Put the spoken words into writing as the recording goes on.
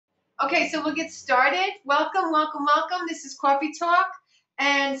Okay, so we'll get started. Welcome, welcome, welcome. This is Coffee Talk.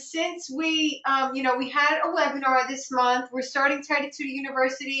 And since we had a webinar this month, we're starting Tidy Tutor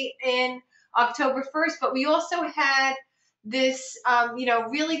University in October 1st, but we also had this,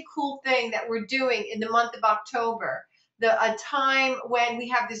 really cool thing that we're doing in the month of October. A time when we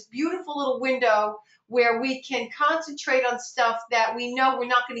have this beautiful little window where we can concentrate on stuff that we know we're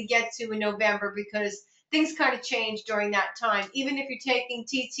not going to get to in November because things kind of change during that time. Even if you're taking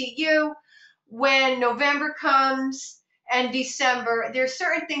TTU, when November comes and December, there's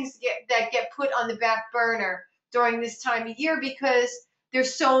certain things that get put on the back burner during this time of year because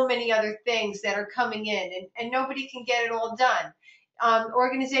there's so many other things that are coming in, and nobody can get it all done.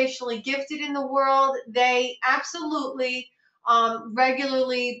 Organizationally gifted in the world, they absolutely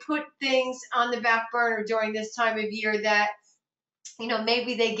regularly put things on the back burner during this time of year that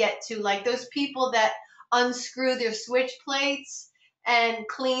maybe they get to, like those people that unscrew their switch plates and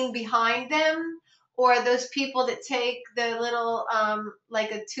clean behind them, or those people that take the little,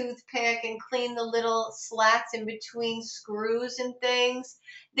 like a toothpick and clean the little slats in between screws and things.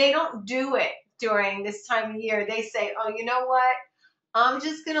 They don't do it during this time of year. They say, oh, you know what? I'm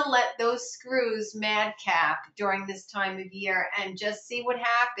just going to let those screws madcap during this time of year and just see what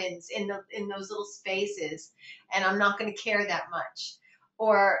happens in those little spaces, and I'm not going to care that much.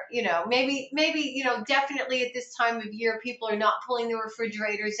 Or, maybe, definitely at this time of year, people are not pulling the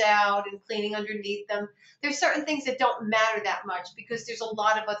refrigerators out and cleaning underneath them. There's certain things that don't matter that much because there's a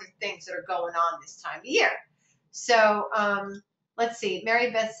lot of other things that are going on this time of year. So, let's see.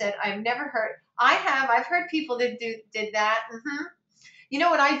 Mary Beth said, I've heard people that did that. You know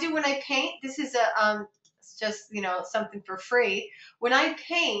what I do when I paint? This is it's just, something for free. When I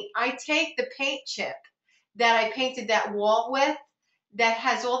paint, I take the paint chip that I painted that wall with that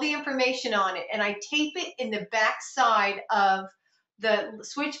has all the information on it, and I tape it in the back side of the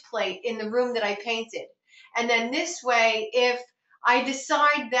switch plate in the room that I painted. And then this way, if I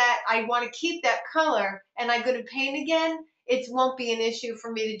decide that I want to keep that color and I'm going to paint again, it won't be an issue for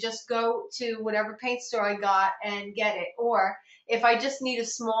me to just go to whatever paint store I got and get it. Or if I just need a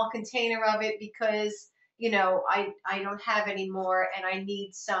small container of it because I don't have any more and I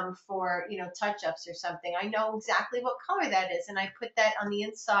need some for touch-ups or something, I know exactly what color that is, and I put that on the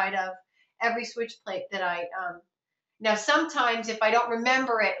inside of every switch plate that I now sometimes if I don't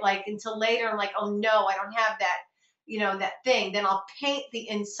remember it like until later, I'm like, oh no, I don't have that that thing, then I'll paint the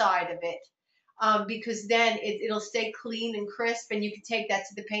inside of it, because then it'll stay clean and crisp, and you can take that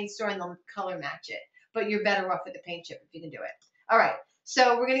to the paint store and they'll color match it. But you're better off with the paint chip if you can do it. All right,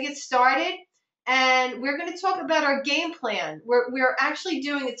 so we're going to get started, and we're going to talk about our game plan. We're actually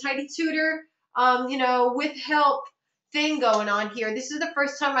doing a Tidy Tutor, with help thing going on here. This is the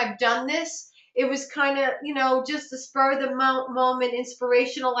first time I've done this. It was kind of, just a spur of the moment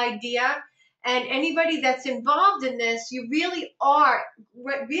inspirational idea. And anybody that's involved in this, you really are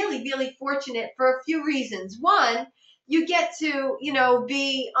really, really fortunate for a few reasons. One, you get to,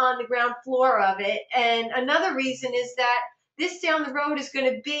 be on the ground floor of it. And another reason is that this down the road is going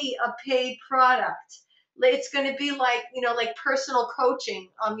to be a paid product. It's going to be like personal coaching,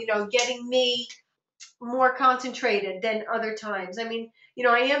 getting me more concentrated than other times. I mean,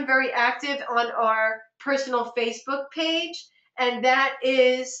 I am very active on our personal Facebook page, and that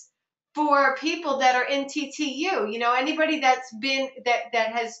is for people that are in TTU. Anybody that's been that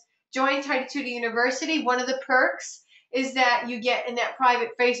has joined Tidy Tutor University, one of the perks is that you get in that private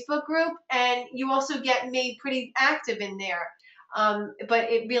Facebook group, and you also get me pretty active in there. But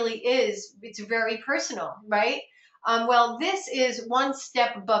it really is, it's very personal, right? Well, this is one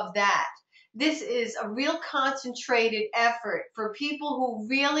step above that. This is a real concentrated effort for people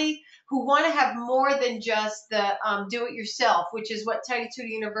who want to have more than just the do-it-yourself, which is what Tidy Tutor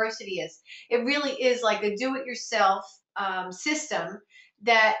University is. It really is like a do-it-yourself system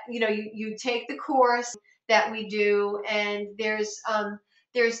that you take the course that we do, and there's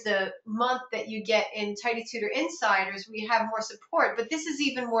the month that you get in Tidy Tutor Insiders where you have more support. But this is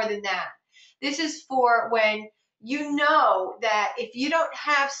even more than that. This is for when you know that if you don't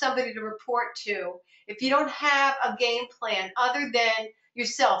have somebody to report to, if you don't have a game plan other than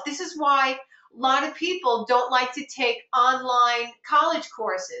yourself. This is why a lot of people don't like to take online college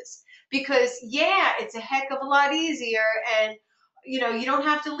courses, because yeah, it's a heck of a lot easier, and you don't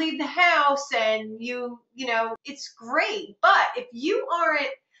have to leave the house, and it's great. But if you aren't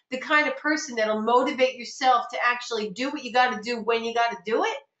the kind of person that'll motivate yourself to actually do what you got to do when you got to do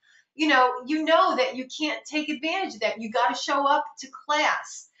it, you know that you can't take advantage of that. You got to show up to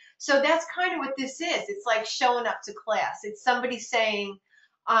class. So that's kind of what this is. It's like showing up to class. It's somebody saying,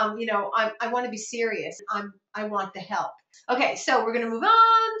 I want to be serious. I want the help. Okay, so we're going to move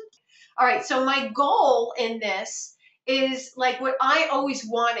on. All right, so my goal in this is like what I always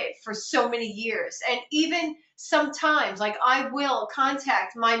wanted for so many years. And even sometimes, like I will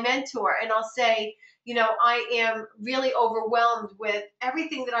contact my mentor and I'll say, I am really overwhelmed with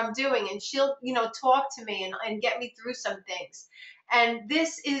everything that I'm doing. And she'll, talk to me and get me through some things. And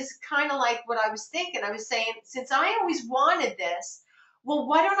this is kind of like what I was thinking. I was saying, since I always wanted this, well,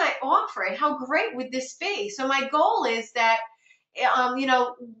 why don't I offer it? How great would this be? So my goal is that, um, you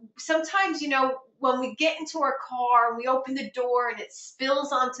know, sometimes, when we get into our car and we open the door and it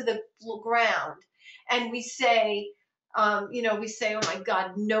spills onto the ground and we say, oh my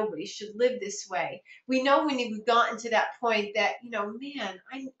God, nobody should live this way. We know when we've gotten to that point that, man,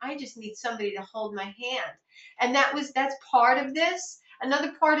 I just need somebody to hold my hand. And that's part of this.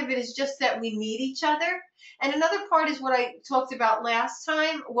 Another part of it is just that we need each other. And another part is what I talked about last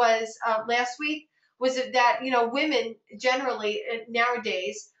week was that, women generally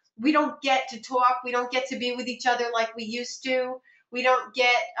nowadays, we don't get to talk. We don't get to be with each other like we used to. We don't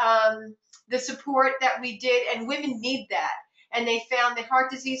get the support that we did, and women need that. And they found that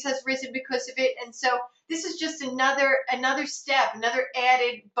heart disease has risen because of it. And so this is just another step, another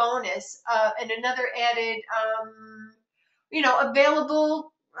added bonus, and another added,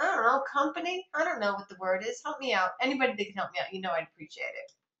 available. I don't know, company. I don't know what the word is. Help me out. Anybody that can help me out, I'd appreciate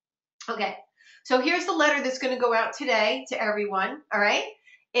it. Okay. So here's the letter that's going to go out today to everyone. All right.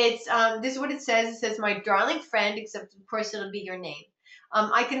 It's this is what it says. It says, "My darling friend," except of course it'll be your name.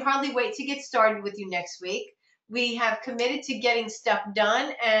 I can hardly wait to get started with you next week. We have committed to getting stuff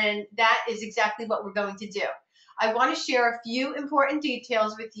done, and that is exactly what we're going to do. I want to share a few important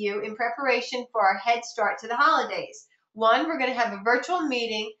details with you in preparation for our head start to the holidays. One, we're going to have a virtual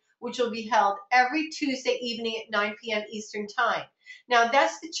meeting, which will be held every Tuesday evening at 9 p.m. Eastern Time. Now,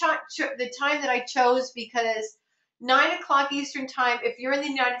 that's the time that I chose because 9 o'clock Eastern Time, if you're in the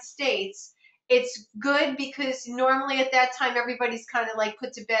United States, it's good because normally at that time everybody's kind of like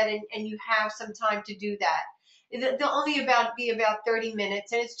put to bed and you have some time to do that. They'll only be about 30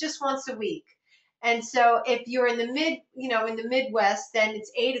 minutes, and it's just once a week. And so if you're in the Midwest, then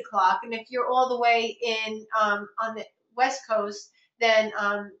it's 8 o'clock. And if you're all the way on the West Coast, then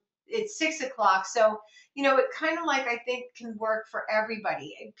it's 6 o'clock. So, it kind of like I think can work for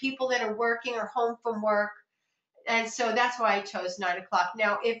everybody. People that are working or home from work, and so that's why I chose 9 o'clock.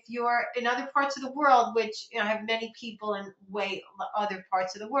 Now, if you're in other parts of the world, which I have many people in way other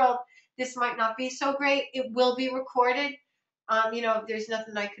parts of the world, this might not be so great. It will be recorded. There's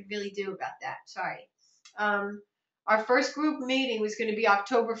nothing I could really do about that. Sorry. Um, our first group meeting was going to be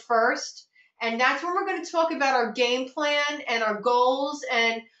October 1st, and that's when we're going to talk about our game plan and our goals.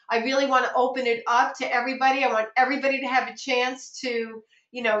 And I really want to open it up to everybody. I want everybody to have a chance to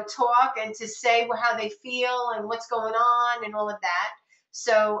talk and to say how they feel and what's going on and all of that.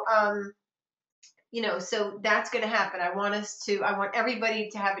 So, so that's going to happen. I want everybody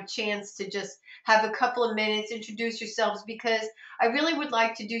to have a chance to just have a couple of minutes, introduce yourselves, because I really would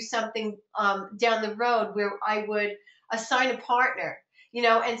like to do something down the road where I would assign a partner,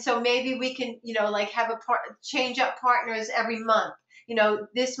 and so maybe we can, like have change up partners every month.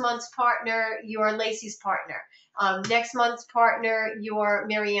 This month's partner, you're Lacey's partner. Next month's partner, you're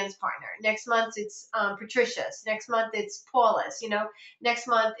Marianne's partner. Next month it's Patricia's. Next month it's Paula's. Next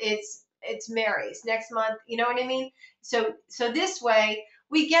month it's Mary's. Next month, you know what I mean? So this way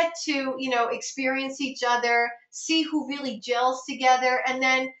we get to experience each other, see who really gels together, and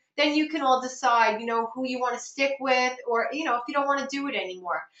then you can all decide who you want to stick with, or if you don't want to do it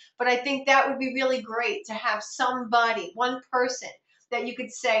anymore. But I think that would be really great to have somebody, one person that you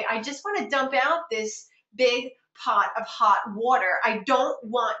could say, I just want to dump out this big pot of hot water. I don't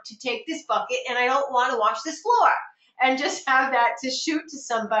want to take this bucket and I don't want to wash this floor. And just have that to shoot to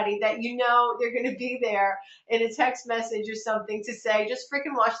somebody that they're going to be there in a text message or something to say, just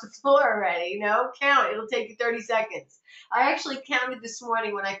freaking wash the floor already, count. It'll take you 30 seconds. I actually counted this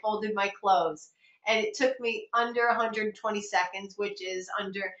morning when I folded my clothes, and it took me under 120 seconds, which is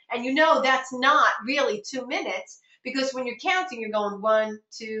under, and that's not really 2 minutes. Because when you're counting, you're going 1,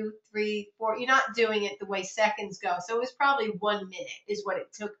 2, 3, 4. You're not doing it the way seconds go. So it was probably 1 minute is what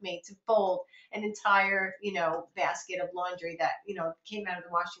it took me to fold an entire, basket of laundry that, came out of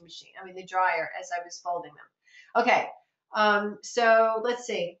the washing machine. I mean, the dryer as I was folding them. Okay. So let's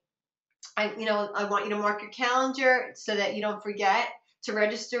see. I want you to mark your calendar so that you don't forget to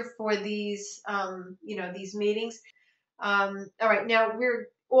register for these, these meetings. All right. Now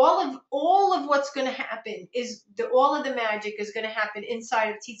all of what's going to happen is all of the magic is going to happen inside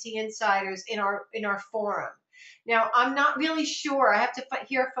of TT Insiders in our forum. Now, I'm not really sure. I have to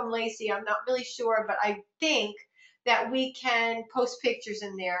hear from Lacey. I'm not really sure, but I think that we can post pictures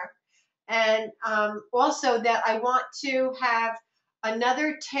in there. And also that I want to have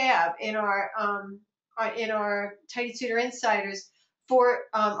another tab in our Tidy Tutor Insiders for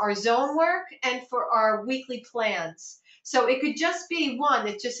our zone work and for our weekly plans. So it could just be one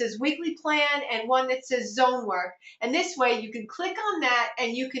that just says weekly plan and one that says zone work. And this way you can click on that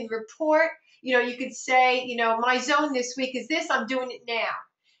and you can report, you could say, my zone this week is this, I'm doing it now.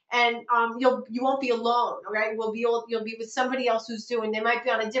 And you won't be alone, all right? You'll be with somebody else who's doing. They might be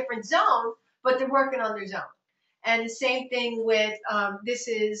on a different zone, but they're working on their zone. And the same thing with this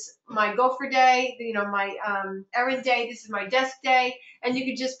is my gopher day, my errand day, this is my desk day, and you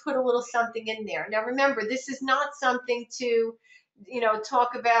could just put a little something in there. Now remember, this is not something to,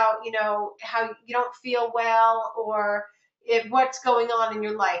 talk about, how you don't feel well or what's going on in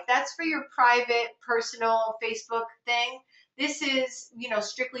your life. That's for your private, personal Facebook thing. This is,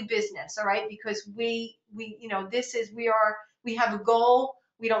 strictly business, all right? Because we have a goal.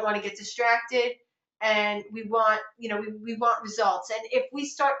 We don't want to get distracted and we want, we want results. And if we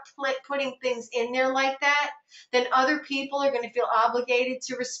start putting things in there like that, then other people are going to feel obligated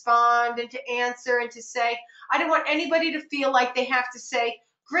to respond and to answer and to say, I don't want anybody to feel like they have to say,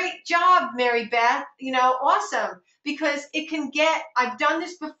 great job, Mary Beth, awesome. Because I've done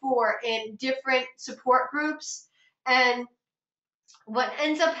this before in different support groups, and what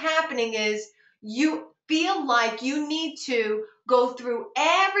ends up happening is you feel like you need to go through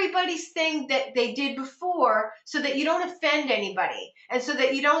everybody's thing that they did before so that you don't offend anybody and so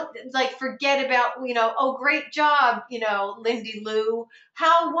that you don't like forget about, oh, great job, Lindy Lou.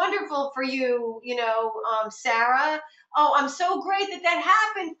 How wonderful for you, Sarah. Oh, I'm so great that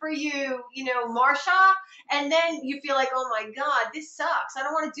happened for you, Marsha. And then you feel like, oh my God, this sucks. I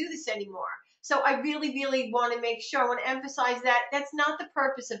don't want to do this anymore. So I really, really want to make sure, I want to emphasize that that's not the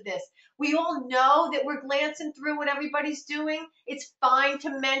purpose of this. We all know that we're glancing through what everybody's doing. It's fine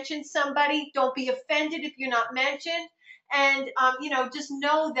to mention somebody. Don't be offended if you're not mentioned. And, just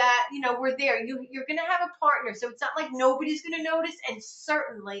know that, we're there. You're going to have a partner. So it's not like nobody's going to notice. And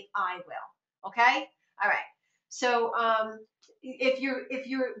certainly I will. Okay? All right. So, if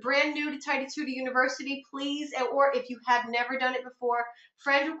you're brand new to Tidy Tutor University, please, or if you have never done it before,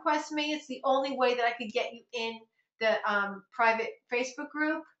 friend request me. It's the only way that I could get you in the private Facebook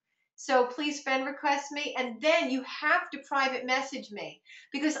group. So please friend request me, and then you have to private message me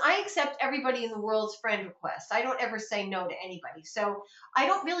because I accept everybody in the world's friend requests. I don't ever say no to anybody. So I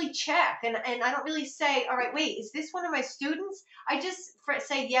don't really check, and I don't really say, all right, wait, is this one of my students? I just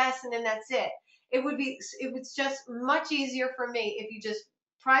say yes, and then that's it. It was just much easier for me if you just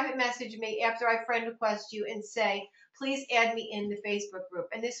private message me after I friend request you and say, please add me in the Facebook group.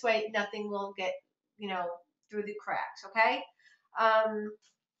 And this way nothing will get, through the cracks. Okay.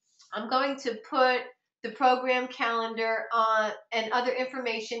 I'm going to put the program calendar on and other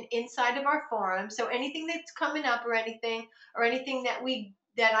information inside of our forum. So anything that's coming up or anything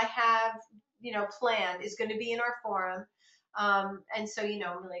that I have, planned is going to be in our forum. And so,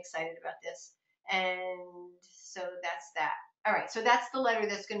 I'm really excited about this. And so that's that. All right. So that's the letter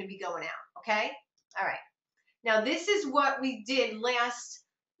that's going to be going out. Okay. All right. Now this is what we did last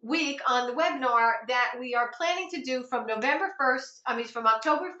week on the webinar that we are planning to do from from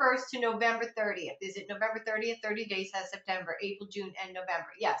October 1st to November 30th. Is it November 30th? 30 days has September, April, June, and November.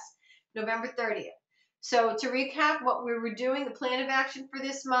 Yes, November 30th. So to recap what we were doing, the plan of action for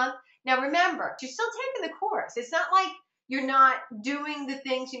this month. Now remember, you're still taking the course. It's not like you're not doing the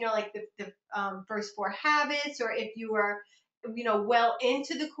things, like the first 4 habits, or if you are, well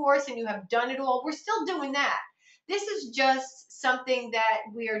into the course and you have done it all, we're still doing that. This is just something that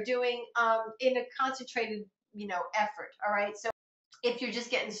we are doing in a concentrated, effort. All right. So if you're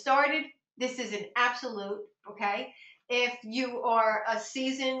just getting started, this is an absolute, okay? If you are a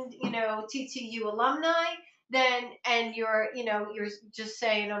seasoned, TTU alumni, then, and you're just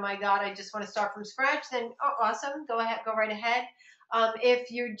saying, oh my God, I just want to start from scratch, then awesome. Go ahead, go right ahead. If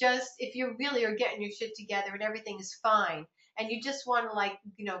you really are getting your shit together and everything is fine, and you just want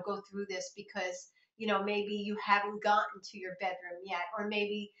to go through this because, maybe you haven't gotten to your bedroom yet, or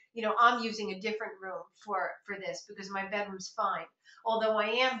maybe, I'm using a different room for this because my bedroom's fine. Although I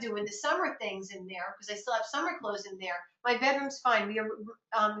am doing the summer things in there because I still have summer clothes in there, my bedroom's fine. We are,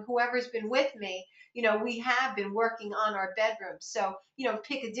 whoever's been with me, we have been working on our bedroom. So,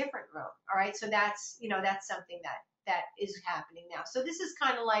 pick a different room. All right. So that's something that is happening now. So this is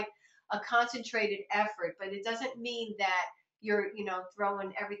kind of like a concentrated effort, but it doesn't mean that you're,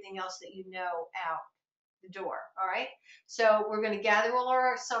 throwing everything else that out the door. All right. So we're going to gather all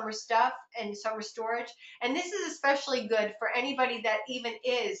our summer stuff and summer storage. And this is especially good for anybody that even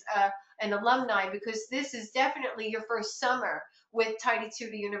is an alumni, because this is definitely your first summer with Tidy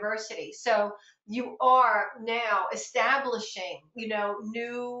Tutor University. So you are now establishing,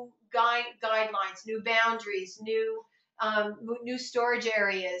 new guidelines, new boundaries, new storage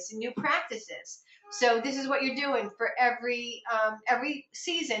areas, new practices. So this is what you're doing for every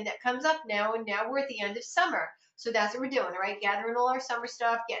season that comes up now, and now we're at the end of summer. So that's what we're doing, all right? Gathering all our summer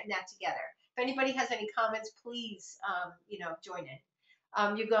stuff, getting that together. If anybody has any comments, please, join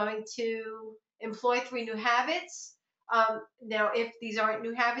in. You're going to employ 3 new habits. Now, if these aren't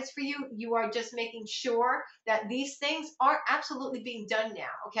new habits for you, you are just making sure that these things are absolutely being done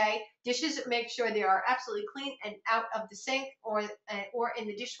now, okay? Dishes, make sure they are absolutely clean and out of the sink or in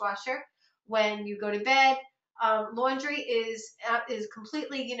the dishwasher when you go to bed. Laundry is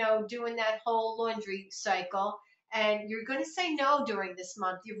completely, doing that whole laundry cycle. And you're going to say no during this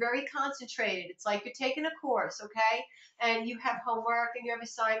month. You're very concentrated. It's like you're taking a course, okay? And you have homework and you have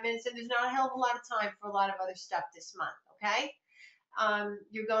assignments, and there's not a hell of a lot of time for a lot of other stuff this month, okay?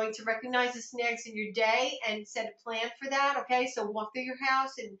 You're going to recognize the snags in your day and set a plan for that, okay? So walk through your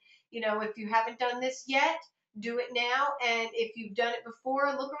house, and, if you haven't done this yet, do it now. And if you've done it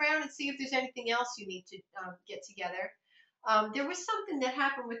before, look around and see if there's anything else you need to get together. There was something that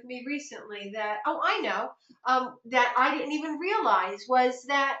happened with me recently that, that I didn't even realize was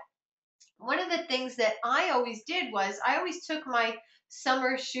that one of the things that I always did was I always took my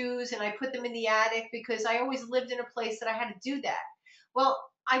summer shoes and I put them in the attic because I always lived in a place that I had to do that. Well,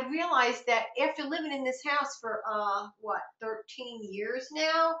 I realized that after living in this house for 13 years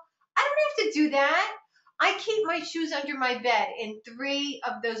now, I don't have to do that. I keep my shoes under my bed in 3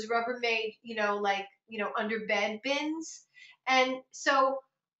 of those Rubbermaid, under bed bins. And so,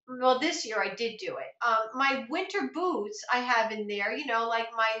 well, this year I did do it. My winter boots I have in there, like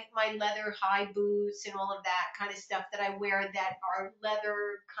my leather high boots and all of that kind of stuff that I wear that are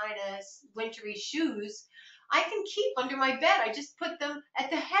leather kind of wintry shoes. I can keep under my bed. I just put them at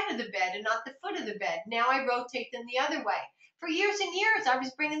the head of the bed and not the foot of the bed. Now I rotate them the other way. For years and years, I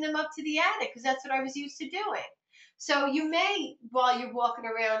was bringing them up to the attic because that's what I was used to doing. So you may, while you're walking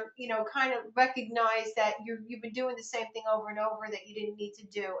around, kind of recognize that you've been doing the same thing over and over that you didn't need to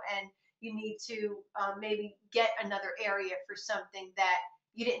do, and you need to maybe get another area for something that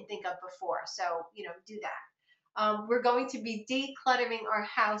you didn't think of before. So, do that. We're going to be decluttering our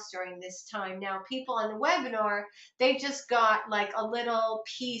house during this time. Now, people on the webinar, they just got like a little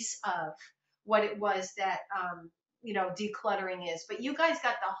piece of what it was that, decluttering is. But you guys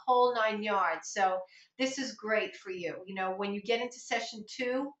got the whole 9 yards. So this is great for you. When you get into session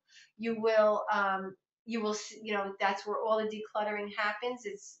 2, you will see, that's where all the decluttering happens.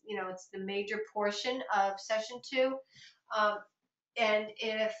 It's the major portion of session 2. And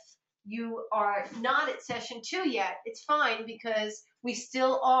if you are not at session 2 yet, it's fine because we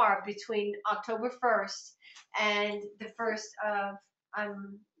still are between October 1st and the 1st of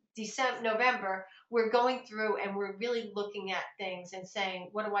November. We're going through and we're really looking at things and saying,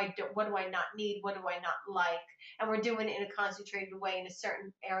 what do I not need? What do I not like? And we're doing it in a concentrated way in a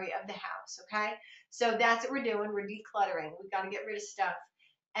certain area of the house, okay? So that's what we're doing. We're decluttering. We've got to get rid of stuff.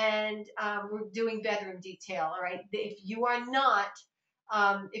 And we're doing bedroom detail, all right? If you are not,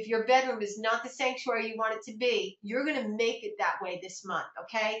 if your bedroom is not the sanctuary you want it to be, you're going to make it that way this month,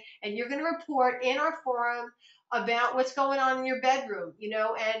 okay? And you're going to report in our forum about what's going on in your bedroom,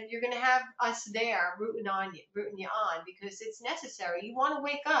 and you're going to have us there rooting you on because it's necessary. You want to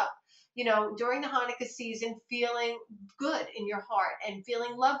wake up, during the Hanukkah season feeling good in your heart and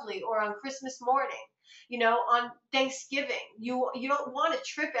feeling lovely, or on Christmas morning, on Thanksgiving. You don't want to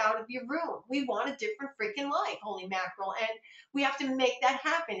trip out of your room. We want a different freaking life, holy mackerel, and we have to make that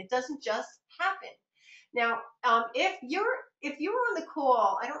happen. It doesn't just happen. Now, if you're on the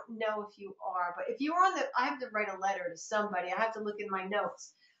call, I don't know if you are, but if you are I have to write a letter to somebody. I have to look in my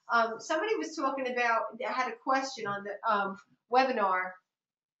notes. Somebody was talking about, had a question on the webinar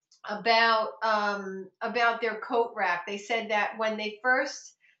about their coat rack. They said that when they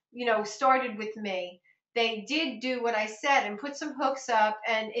first, started with me, they did do what I said and put some hooks up,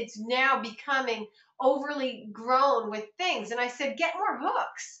 and it's now becoming overly grown with things. And I said, get more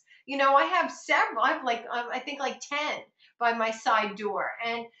hooks. I have several. I have I think like 10 by my side door.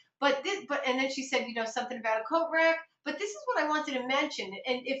 And then she said, something about a coat rack. But this is what I wanted to mention.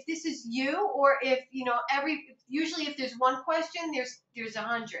 And if this is you, or if usually if there's one question, there's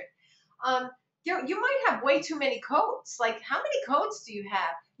 100. You might have way too many coats. Like, how many coats do you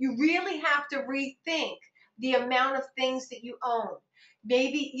have? You really have to rethink the amount of things that you own.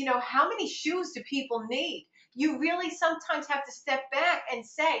 Maybe, how many shoes do people need? You really sometimes have to step back and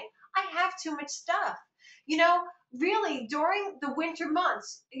say, I have too much stuff. Really during the winter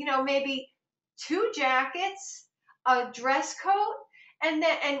months, maybe 2 jackets, a dress coat, and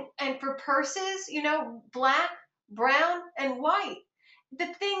then and for purses, black, brown, and white. The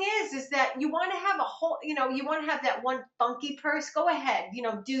thing is that you want to have a whole, you want to have that one funky purse. Go ahead,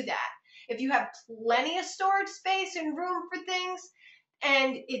 do that. If you have plenty of storage space and room for things,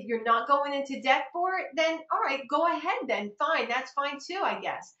 and if you're not going into debt for it, then all right, go ahead then. Fine, that's fine too, I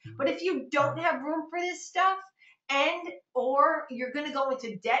guess. But if you don't have room for this stuff, and or you're going to go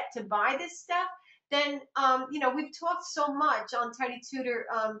into debt to buy this stuff, then we've talked so much on Tidy Tutor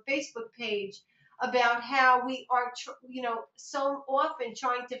Facebook page about how we are so often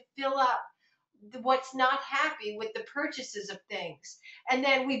trying to fill up what's not happy with the purchases of things, and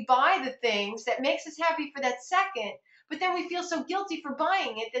then we buy the things that makes us happy for that second, but then we feel so guilty for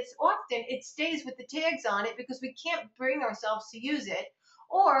buying it that's often it stays with the tags on it because we can't bring ourselves to use it,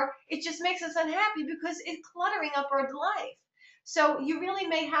 or it just makes us unhappy because it's cluttering up our life. So you really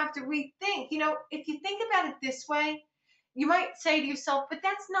may have to rethink. If you think about it this way, you might say to yourself, but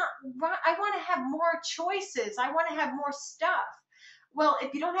that's not right. I want to have more choices. I want to have more stuff. Well,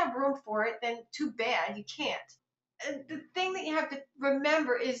 if you don't have room for it, then too bad, you can't. And the thing that you have to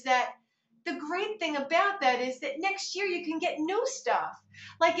remember is that the great thing about that is that next year you can get new stuff.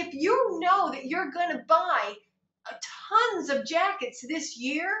 Like if you know that you're going to buy tons of jackets this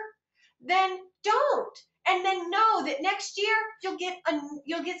year, then don't. And then know that next year you'll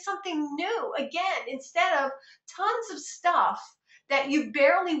get something new again instead of tons of stuff that you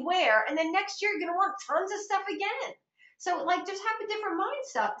barely wear, and then next year you're going to want tons of stuff again. So like just have a different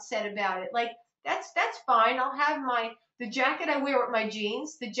mindset about it. Like that's fine. I'll have the jacket I wear with my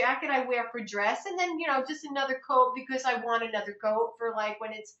jeans, the jacket I wear for dress, and then just another coat because I want another coat for like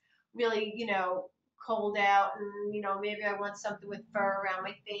when it's really cold out, and maybe I want something with fur around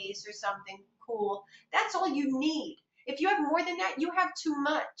my face or something cool. That's all you need. If you have more than that, you have too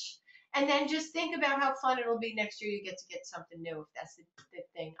much. And then just think about how fun it'll be next year. You get to get something new if that's the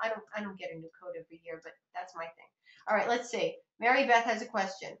thing. I don't get a new coat every year, but that's my thing. All right, let's see. Mary Beth has a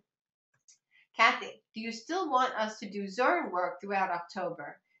question. Kathy, do you still want us to do zone work throughout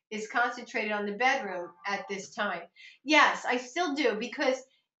October? Is concentrated on the bedroom at this time? Yes, I still do, because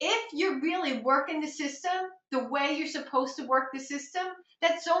if you're really working the system the way you're supposed to work the system,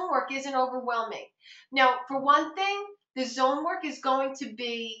 that zone work isn't overwhelming. Now, for one thing, the zone work is going to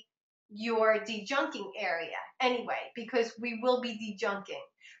be your dejunking area anyway, because we will be dejunking.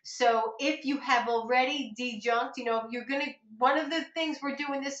 So if you have already dejunked, one of the things we're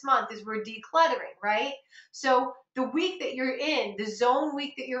doing this month is we're decluttering, right? So the week that you're in, the zone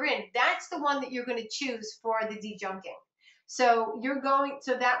week that you're in, that's the one that you're going to choose for the dejunking. So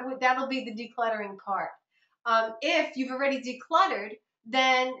that'll be the decluttering part. If you've already decluttered,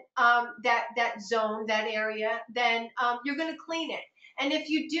 then that zone, that area, then you're going to clean it. And if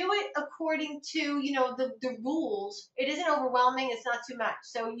you do it according to, the rules, it isn't overwhelming. It's not too much.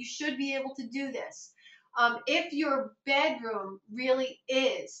 So you should be able to do this. If your bedroom really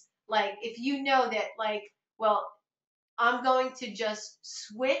is like, if you know that like, well, I'm going to just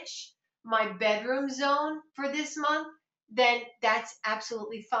switch my bedroom zone for this month, then that's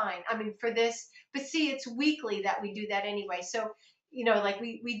absolutely fine. I mean, for this, but see, it's weekly that we do that anyway. So, like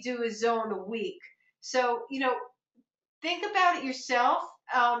we do a zone a week. So, think about it yourself.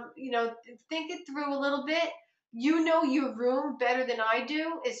 Think it through a little bit. You know your room better than I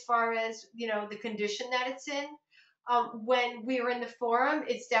do as far as, the condition that it's in. When we were in the forum,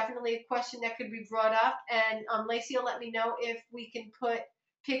 it's definitely a question that could be brought up. And Lacey will let me know if we can put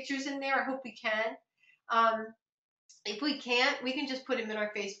pictures in there. I hope we can. If we can't, we can just put them in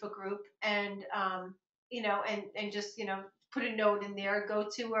our Facebook group and, and just, put a note in there. Go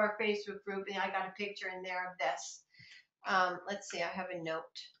to our Facebook group, and I got a picture in there of this. Let's see, I have a note.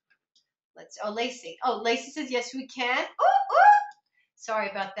 Lacey. Oh, Lacey says, yes, we can. Oh! Sorry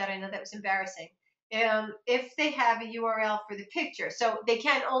about that. I know that was embarrassing. If they have a URL for the picture. So they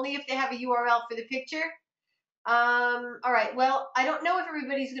can only if they have a URL for the picture. All right. Well, I don't know if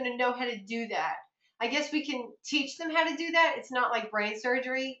everybody's going to know how to do that. I guess we can teach them how to do that. It's not like brain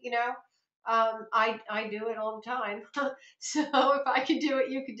surgery, I do it all the time. So if I could do it,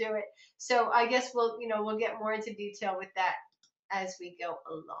 you could do it. So I guess we'll get more into detail with that as we go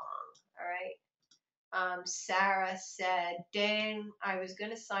along. All right. Sarah said, dang, I was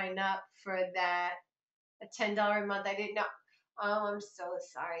going to sign up for that. A $10 a month. I didn't know. Oh, I'm so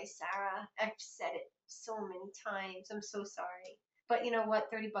sorry, Sarah. I've said it so many times. I'm so sorry. But you know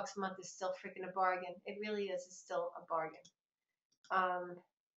what? $30 a month is still freaking a bargain. It really is. It's still a bargain.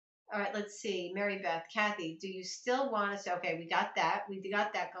 All right, let's see. Mary Beth, Kathy, do you still want us? Okay, we got that. We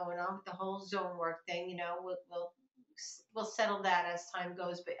got that going on with the whole zone work thing. We'll settle that as time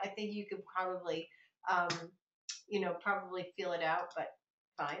goes. But I think you could probably, probably feel it out, but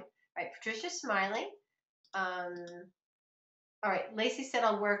fine. All right, Patricia's smiling. All right, Lacey said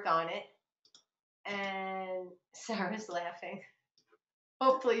I'll work on it. And Sarah's laughing.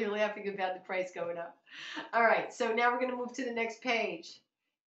 Hopefully you're laughing about the price going up. All right, so now we're going to move to the next page.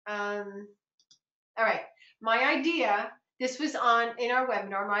 All right, my idea, this was in our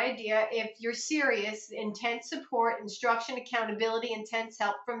webinar, my idea, if you're serious, intense support, instruction, accountability, intense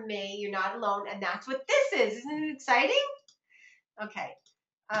help from me, you're not alone, and that's what this is. Isn't it exciting? Okay.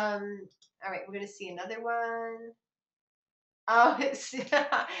 All right, we're going to see another one. Oh,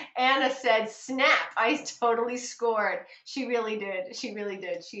 Anna said, snap, I totally scored. She really did. She really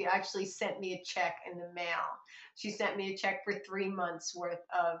did. She actually sent me a check in the mail. She sent me a check for 3 months worth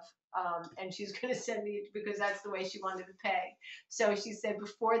of, and she's going to send me, because that's the way she wanted to pay. So she said,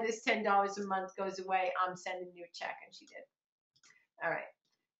 before this $10 a month goes away, I'm sending you a check, and she did. All right.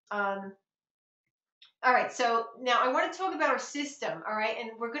 All right, so now I want to talk about our system, all right? And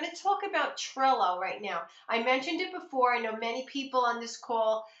we're going to talk about Trello right now. I mentioned it before. I know many people on this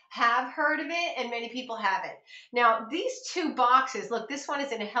call have heard of it and many people haven't. Now, these two boxes, look, this one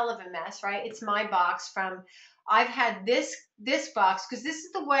is in a hell of a mess, right? It's my box from, I've had this box because this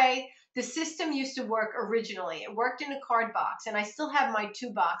is the way the system used to work originally. It worked in a card box, and I still have my 2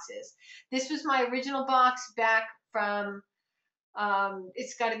 boxes. This was my original box back from,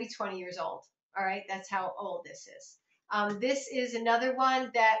 it's got to be 20 years old. All right, that's how old this is. This is another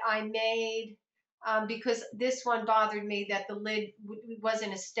one that I made because this one bothered me that the lid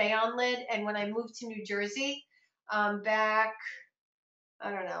wasn't a stay-on lid. And when I moved to New Jersey back,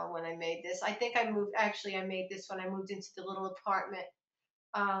 I don't know when I made this. I think I made this when I moved into the little apartment.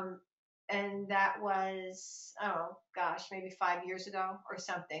 And that was, oh gosh, maybe 5 years ago or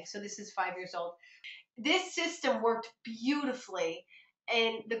something. So this is 5 years old. This system worked beautifully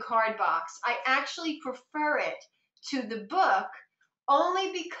in the card box. I actually prefer it to the book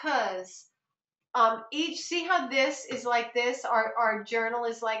only because see how this is like this, our journal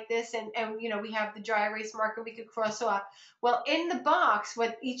is like this, and we have the dry erase marker we could cross off. Well, in the box,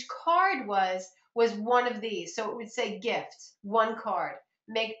 what each card was one of these. So it would say gift, 1 card,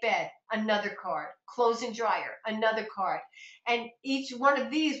 make bed, another card, clothes and dryer, another card. And each one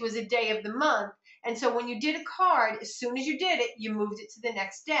of these was a day of the month. And so when you did a card, as soon as you did it, you moved it to the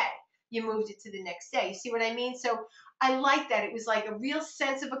next day. You moved it to the next day. You see what I mean? So I like that. It was like a real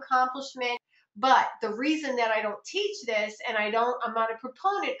sense of accomplishment. But the reason that I don't teach this and I'm not a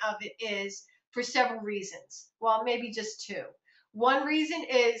proponent of it is for several reasons. Well, maybe just 2. One reason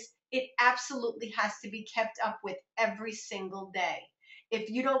is it absolutely has to be kept up with every single day. If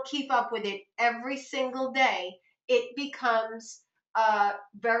you don't keep up with it every single day, it becomes a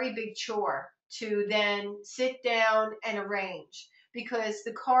very big chore to then sit down and arrange, because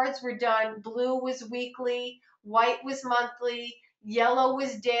the cards were done. Blue was weekly, white was monthly, yellow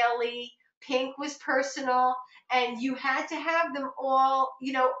was daily, pink was personal, and you had to have them all,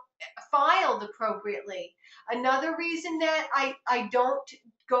 filed appropriately. Another reason that I don't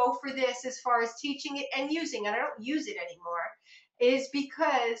go for this as far as teaching it and using it, I don't use it anymore, is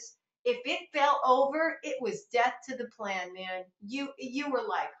because if it fell over, it was death to the plan, man. You were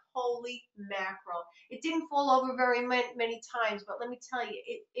like, holy mackerel. It didn't fall over very many times, but let me tell you,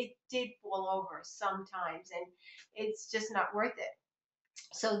 it did fall over sometimes, and it's just not worth it.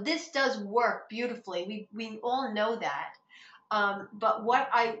 So this does work beautifully. We all know that. But what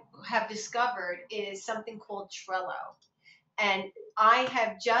I have discovered is something called Trello. And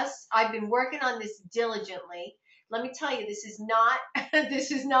I've been working on this diligently. Let me tell you, this is not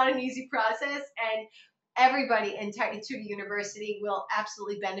an easy process, and everybody in Titan Tutor University will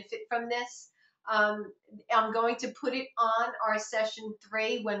absolutely benefit from this. I'm going to put it on our session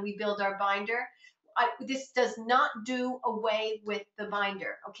 3 when we build our binder. This does not do away with the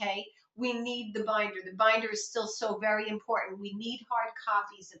binder, okay? We need the binder. The binder is still so very important. We need hard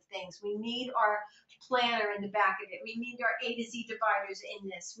copies of things. We need our planner in the back of it. We need our A to Z dividers in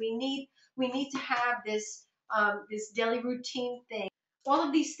this. We need to have this this daily routine thing. All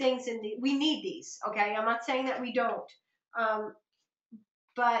of these things we need these, okay? I'm not saying that we don't,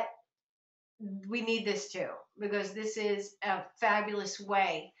 but we need this too, because this is a fabulous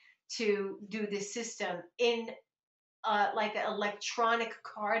way to do this system in like an electronic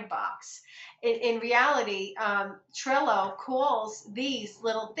card box. In reality, Trello calls these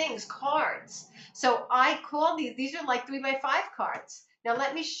little things cards. So I call these are like 3x5 cards. Now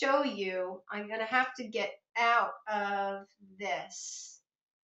let me show you. I'm going to have to get out of this.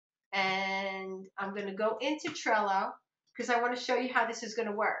 And I'm going to go into Trello because I want to show you how this is going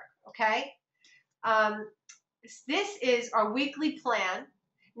to work, okay? This is our weekly plan.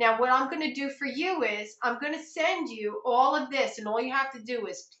 Now, what I'm going to do for you is I'm going to send you all of this, and all you have to do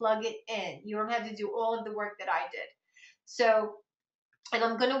is plug it in. You don't have to do all of the work that I did. So, and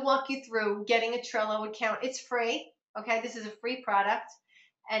I'm going to walk you through getting a Trello account. It's free. Okay, this is a free product,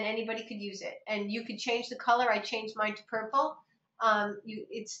 and anybody could use it. And you could change the color. I changed mine to purple.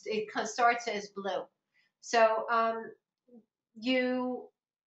 It starts as blue. So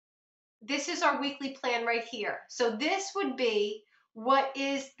this is our weekly plan right here. So this would be what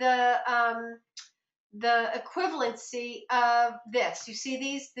is the equivalency of this. You see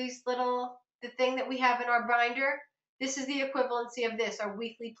these little, the thing that we have in our binder? This is the equivalency of this, our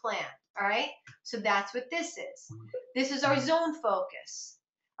weekly plan. All right. So that's what this is. This is our zone focus.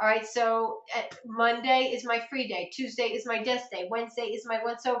 All right. So Monday is my free day. Tuesday is my desk day. Wednesday is my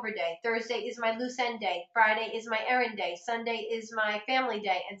once over day. Thursday is my loose end day. Friday is my errand day. Sunday is my family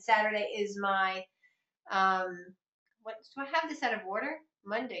day. And Saturday is my, what, do I have this out of order?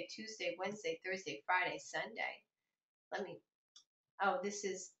 Monday, Tuesday, Wednesday, Thursday, Friday, Sunday. Let me, oh, this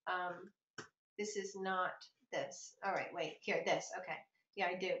is not this. All right, wait, here, this, okay. Yeah,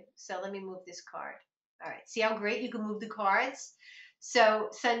 I do. So let me move this card. All right, see how great you can move the cards? So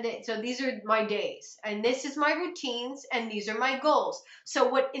Sunday, so these are my days, and this is my routines, and these are my goals. So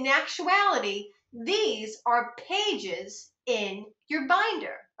what, in actuality, these are pages in your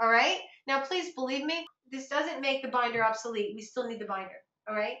binder, all right? Now, please believe me, this doesn't make the binder obsolete. We still need the binder,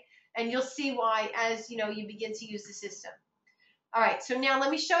 all right? And you'll see why as, you begin to use the system. All right, so now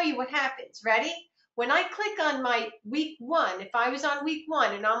let me show you what happens. Ready? When I click on my week 1, if I was on week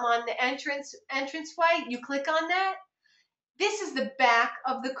 1 and I'm on the entranceway, you click on that. This is the back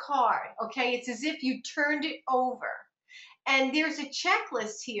of the card, okay? It's as if you turned it over. And there's a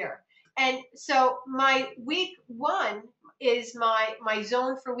checklist here. And so my week 1 is my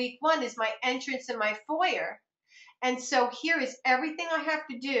zone for week 1 is my entrance and my foyer. And so here is everything I have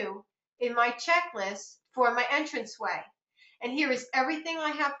to do in my checklist for my entranceway. And here is everything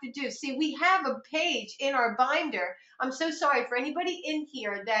I have to do. See, we have a page in our binder. I'm so sorry for anybody in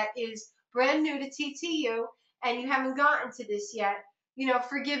here that is brand new to TTU and you haven't gotten to this yet.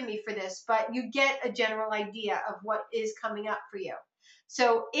 Forgive me for this, but you get a general idea of what is coming up for you.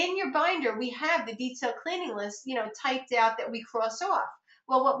 So in your binder, we have the detailed cleaning list, typed out that we cross off.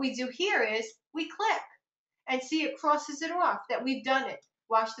 Well, what we do here is we click and see it crosses it off that we've done it.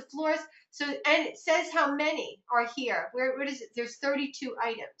 Wash the floors. So, and it says how many are here. What is it? There's 32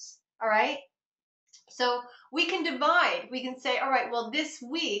 items. All right. So we can divide. We can say, all right, well, this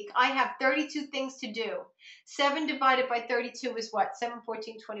week I have 32 things to do. 7 divided by 32 is what? 7,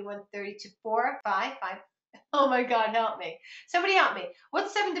 14, 21, 32, 4, 5. Oh my God, help me. Somebody help me.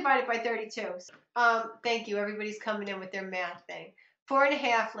 What's 7 divided by 32? Thank you. Everybody's coming in with their math thing.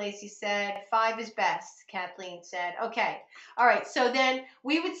 4.5, Lacey said. 5 is best, Kathleen said. Okay. All right. So then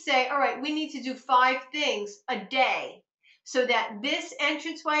we would say, all right, we need to do 5 things a day so that this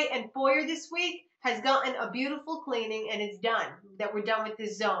entranceway and foyer this week has gotten a beautiful cleaning and it's done, that we're done with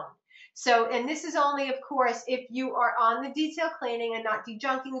this zone. So, and this is only, of course, if you are on the detail cleaning and not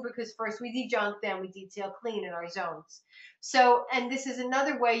dejunking, because first we dejunk, then we detail clean in our zones. So, and this is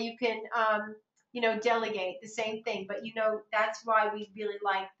another way you can, delegate the same thing. But, that's why we really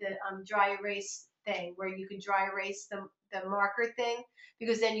like the dry erase thing, where you can dry erase the marker thing,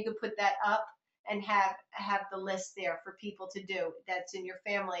 because then you can put that up and have the list there for people to do that's in your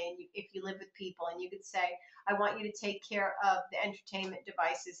family. And if you live with people, and you could say, I want you to take care of the entertainment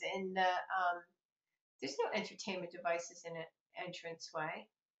devices in the, there's no entertainment devices in an entranceway.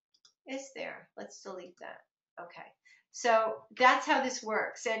 Is there? Let's delete that. Okay. So that's how this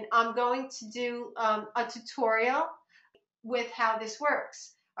works. And I'm going to do a tutorial with how this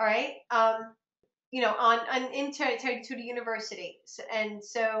works. All right. On in 32 University.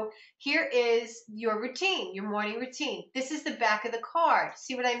 So here is your routine, your morning routine. This is the back of the card.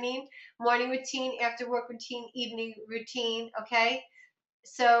 See what I mean? Morning routine, after work routine, evening routine. Okay.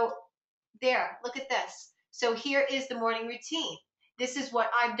 So there, look at this. So here is the morning routine. This is what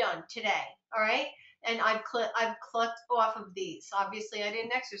I've done today. All right. And I've clicked off of these. Obviously, I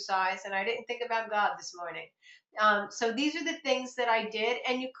didn't exercise and I didn't think about God this morning. So these are the things that I did,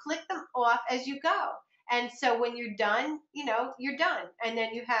 and you click them off as you go. And so when you're done, you're done. And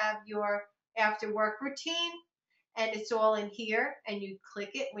then you have your after work routine, and it's all in here, and you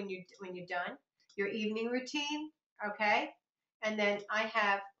click it when you're done. Your evening routine, okay? And then I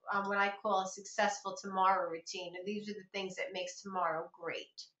have what I call a successful tomorrow routine, and these are the things that makes tomorrow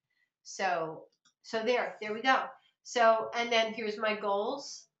great. So there we go. So, and then here's my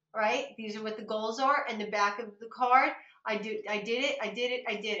goals, right? These are what the goals are, and the back of the card, I did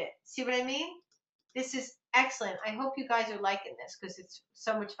it. See what I mean? This is excellent. I hope you guys are liking this because it's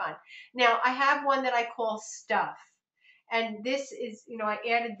so much fun. Now, I have one that I call Stuff. And this is, I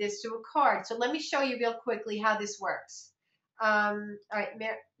added this to a card. So let me show you real quickly how this works. All right,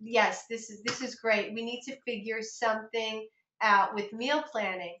 yes, this is great. We need to figure something out with meal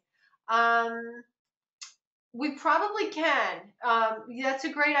planning. We probably can. That's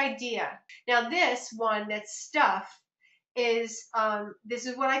a great idea. Now this one, that's Stuff, is this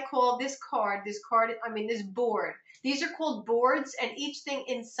is what I call this card. This board. These are called boards, and each thing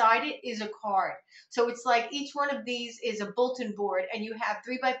inside it is a card. So it's like each one of these is a bulletin board, and you have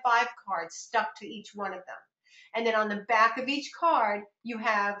 3x5 cards stuck to each one of them. And then on the back of each card, you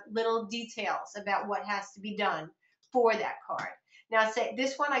have little details about what has to be done for that card. Now, say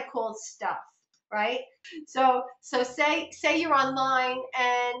this one I called Stuff, right? So say you're online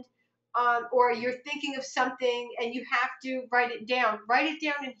and or you're thinking of something and you have to write it down. Write it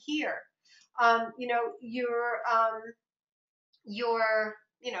down in here.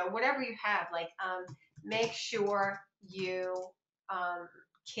 Whatever you have, like make sure you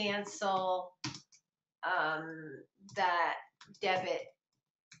cancel that debit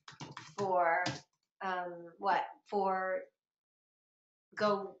for for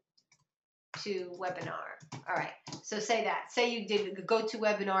go to webinar. All right. So say that. Say you did a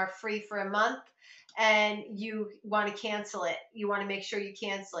GoToWebinar free for a month and you want to cancel it. You want to make sure you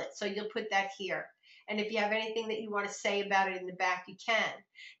cancel it. So you'll put that here. And if you have anything that you want to say about it in the back, you can.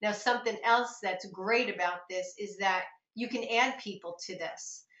 Now, something else that's great about this is that you can add people to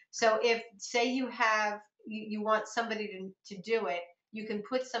this. So if, say you want somebody to do it, you can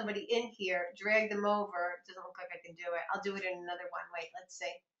put somebody in here, drag them over. It doesn't look like I can do it. I'll do it in another one. Wait, let's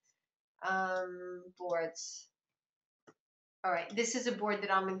see. Boards. All right, this is a board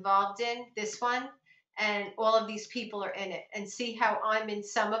that I'm involved in, this one, and all of these people are in it. And see how I'm in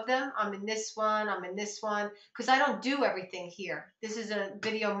some of them? I'm in this one, I'm in this one, because I don't do everything here. This is a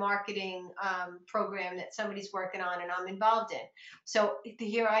video marketing program that somebody's working on and I'm involved in. So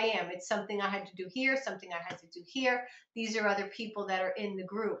here I am. It's something I had to do here, something I had to do here. These are other people that are in the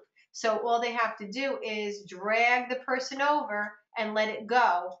group. So all they have to do is drag the person over and let it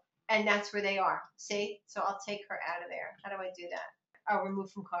go. And that's where they are. See? So I'll take her out of there. How do I do that? Oh,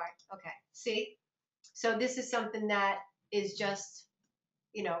 remove from card. Okay. See? So this is something that is just,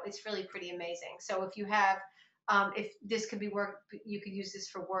 it's really pretty amazing. So if you have, if this could be work, you could use this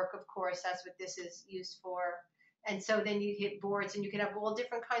for work, of course. That's what this is used for. And so then you hit boards, and you can have all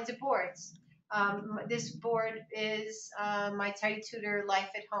different kinds of boards. This board is my Tidy Tutor Life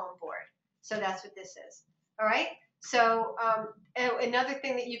at Home board. So that's what this is. All right? So another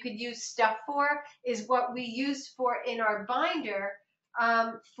thing that you could use Stuff for is what we use for in our binder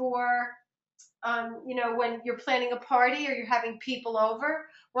when you're planning a party or you're having people over.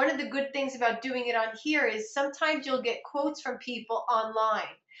 One of the good things about doing it on here is sometimes you'll get quotes from people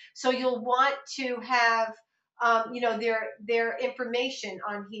online. So you'll want to have their information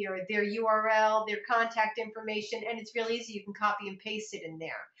on here, their URL, their contact information, and it's real easy. You can copy and paste it in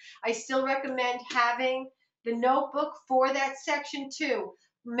there. I still recommend having the notebook for that section too.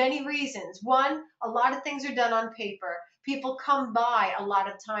 Many reasons. One, a lot of things are done on paper. People come by a lot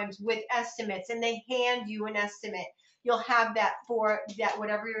of times with estimates and they hand you an estimate. You'll have that for that,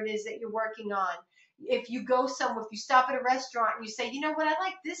 whatever it is that you're working on. If you go somewhere, if you stop at a restaurant and you say, you know what, I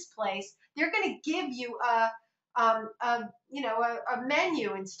like this place, they're going to give you a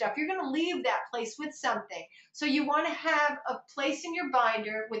menu and stuff. You're going to leave that place with something. So you want to have a place in your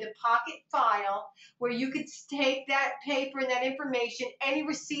binder with a pocket file where you could take that paper and that information, any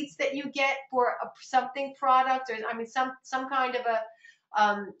receipts that you get for something product, or some kind of a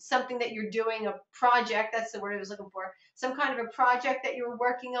something that you're doing, a project, that's the word I was looking for, some kind of a project that you're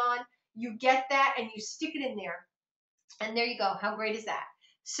working on, you get that and you stick it in there. And there you go. How great is that?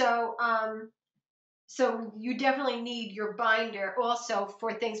 So so you definitely need your binder also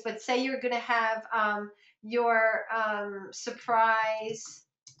for things, but say you're going to have your surprise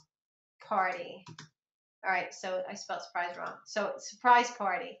party. All right, so I spelled surprise wrong. So surprise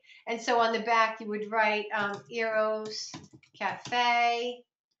party. And so on the back you would write Eros Cafe,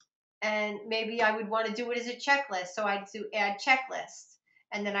 and maybe I would want to do it as a checklist. So I'd do add checklist,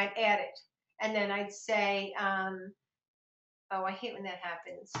 and then I'd add it. And then I'd say, oh, I hate when that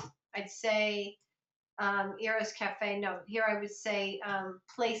happens. I'd say, Eros Cafe. No, here I would say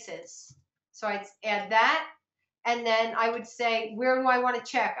places. So I'd add that, and then I would say, where do I want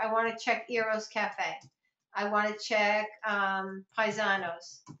to check? I want to check Eros Cafe. I want to check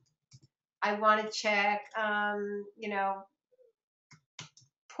Paisanos. I want to check,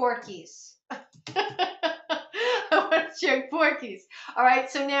 Porky's. I want to check Porky's. All right,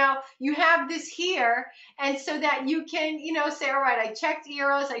 so now you have this here, and so that you can, say, all right, I checked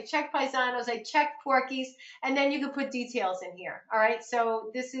Eros, I checked Paisanos, I checked Porky's, and then you can put details in here. All right, so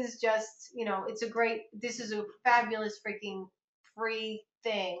this is just, this is a fabulous freaking free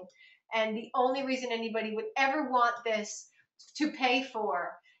thing. And the only reason anybody would ever want this to pay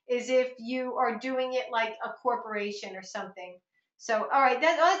for is if you are doing it like a corporation or something. So, all right,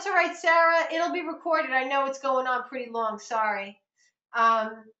 that's all right, Sarah. It'll be recorded. I know it's going on pretty long. Sorry.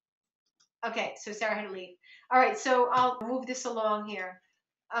 Okay, so Sarah had to leave. All right, so I'll move this along here.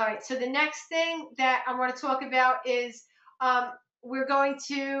 All right, so the next thing that I want to talk about is there's going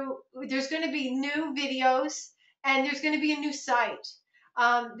to be new videos and there's going to be a new site.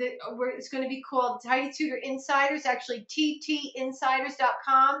 It's going to be called Tidy Tutor Insiders, actually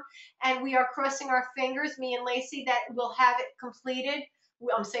ttinsiders.com, and we are crossing our fingers, me and Lacey, that we'll have it completed.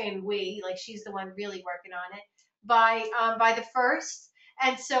 I'm saying we, like she's the one really working on it, by the 1st.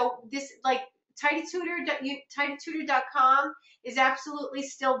 And so this, like, tidytutor.com is absolutely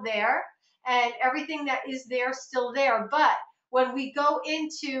still there, and everything that is there still there. But when we go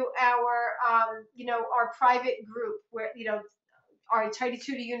into our, our private group, where, our Tidy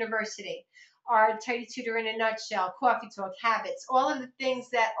Tutor University, our Tidy Tutor in a Nutshell, Coffee Talk, Habits, all of the things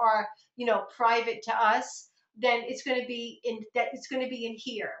that are, private to us, then it's going to be in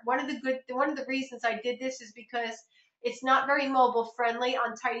here. One of the reasons I did this is because it's not very mobile friendly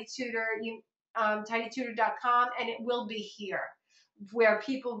on Tidy Tutor, tidytutor.com, and it will be here, where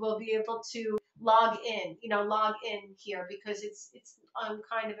people will be able to log in here, because it's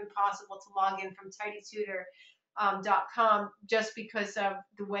kind of impossible to log in from tidytutor.com just because of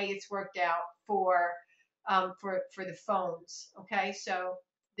the way it's worked out for the phones. Okay, so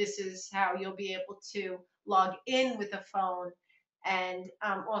this is how you'll be able to log in with a phone and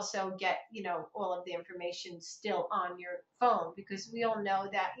also get, all of the information still on your phone, because we all know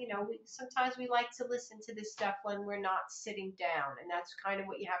that, sometimes we like to listen to this stuff when we're not sitting down, and that's kind of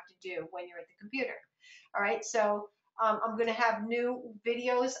what you have to do when you're at the computer. All right, so I'm going to have new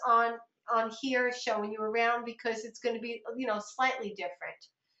videos on here showing you around, because it's going to be, slightly different.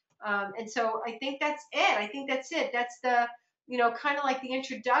 And so I think that's it. That's the, kind of like the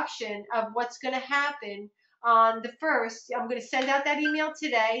introduction of what's going to happen on the 1st. I'm going to send out that email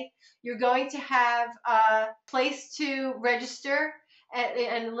today. You're going to have a place to register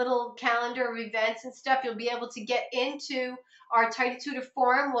and a little calendar of events and stuff. You'll be able to get into our Tidy Tutor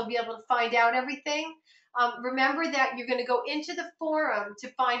forum. We'll be able to find out everything. Remember that you're going to go into the forum to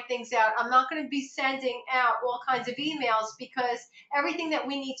find things out. I'm not going to be sending out all kinds of emails, because everything that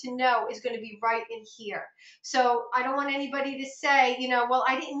we need to know is going to be right in here. So I don't want anybody to say, well,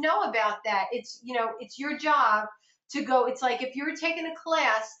 I didn't know about that. It's, it's your job to go. It's like if you're taking a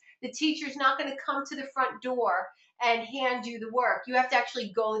class, the teacher's not going to come to the front door and hand you the work. You have to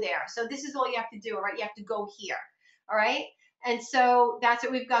actually go there. So this is all you have to do, all right? You have to go here, all right? And so that's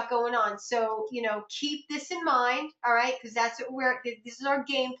what we've got going on. So, keep this in mind, all right? Because this is our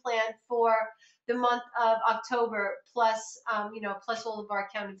game plan for the month of October, plus, plus all of our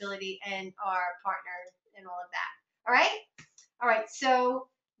accountability and our partner and all of that. All right? All right. So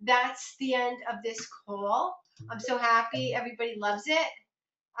that's the end of this call. I'm so happy. Everybody loves it.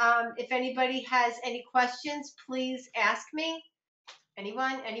 If anybody has any questions, please ask me.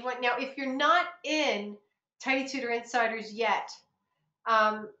 Anyone? Now, if you're not in Tidy Tutor Insiders yet,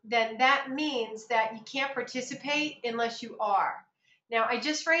 then that means that you can't participate unless you are. Now, I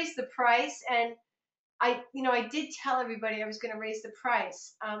just raised the price, and I did tell everybody I was going to raise the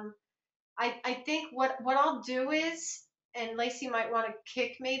price. I think what I'll do is, and Lacey might want to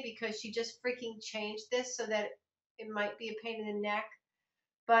kick me because she just freaking changed this so that it might be a pain in the neck.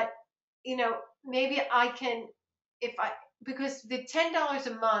 But, maybe I can, because the $10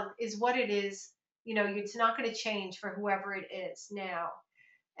 a month is what it is, it's not going to change for whoever it is now.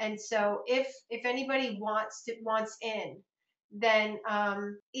 And so if anybody wants in, then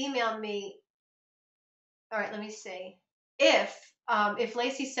email me. All right, let me see. If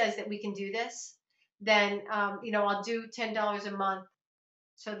Lacey says that we can do this, then I'll do $10 a month.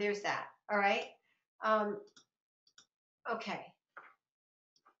 So there's that. All right. Okay.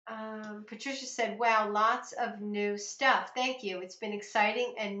 Patricia said, "Wow, lots of new stuff. Thank you. It's been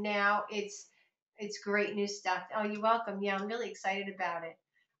exciting, and now it's great new stuff." Oh, you're welcome. Yeah, I'm really excited about it.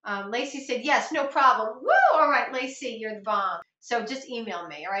 Lacey said, "Yes, no problem." Woo! All right, Lacey, you're the bomb. So just email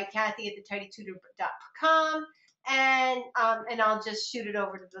me, all right, Kathy at thetidytutor.com, and I'll just shoot it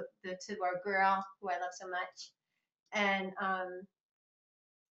over to our girl who I love so much. And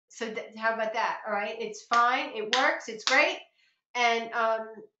so how about that? All right, it's fine. It works. It's great. And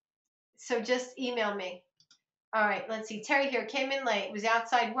so just email me. All right, let's see. Terry here came in late, was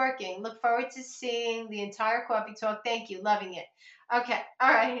outside working. Look forward to seeing the entire coffee talk. Thank you, loving it. Okay,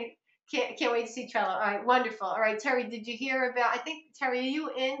 all right. Can't wait to see Trello. All right, wonderful. All right, Terry, did you hear about? I think Terry, are you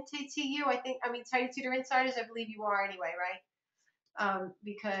in TTU? I mean Tidy Tutor Insiders. I believe you are anyway, right?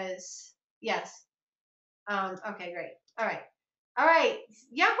 Because yes. Okay, great. All right. All right.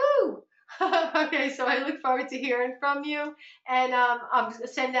 Yahoo! Okay, so I look forward to hearing from you, and I'll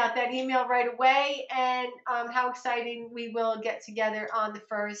send out that email right away. And how exciting we will get together on the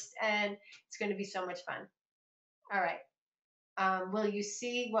 1st, and it's going to be so much fun. All right. Will you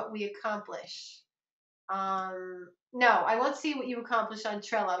see what we accomplish? No, I won't see what you accomplish on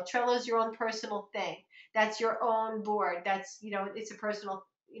Trello. Trello is your own personal thing. That's your own board. That's, it's a personal,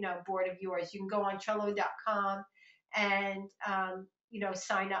 board of yours. You can go on Trello.com and,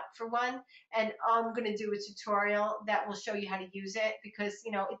 sign up for one. And I'm going to do a tutorial that will show you how to use it because,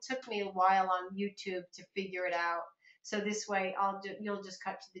 it took me a while on YouTube to figure it out. So this way you'll just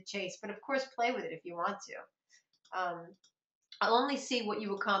cut to the chase. But of course, play with it if you want to. I'll only see what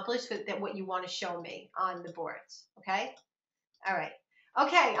you accomplish with that, what you want to show me on the boards. Okay? All right.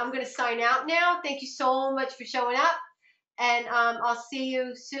 Okay, I'm going to sign out now. Thank you so much for showing up. And I'll see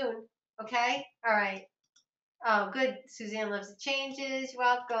you soon. Okay? All right. Oh, good. Suzanne loves the changes. You're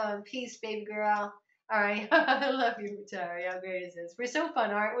welcome. Peace, baby girl. All right. I love you, Terry. How great is this? We're so fun,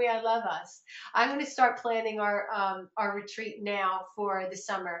 aren't we? I love us. I'm going to start planning our retreat now for the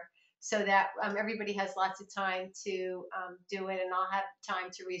summer so that everybody has lots of time to do it, and I'll have time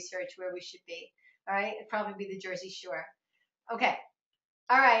to research where we should be. All right. It'll probably be the Jersey Shore. Okay.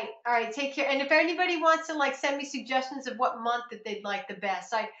 All right, all right. Take care. And if anybody wants to send me suggestions of what month that they'd like the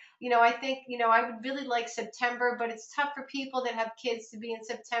best, I think I would really like September, but it's tough for people that have kids to be in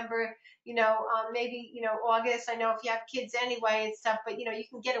September. Maybe August. I know if you have kids anyway and stuff, but you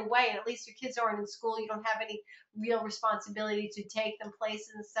can get away and at least your kids aren't in school. You don't have any real responsibility to take them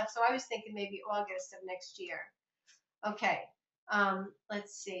places and stuff. So I was thinking maybe August of next year. Okay.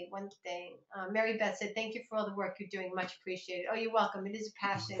 Let's see. One thing. Mary Beth said, "Thank you for all the work you're doing. Much appreciated." Oh, you're welcome. It is a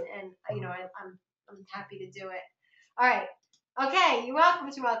passion, and I'm happy to do it. All right. Okay. You're welcome.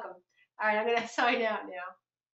 You're welcome. All right. I'm gonna sign out now.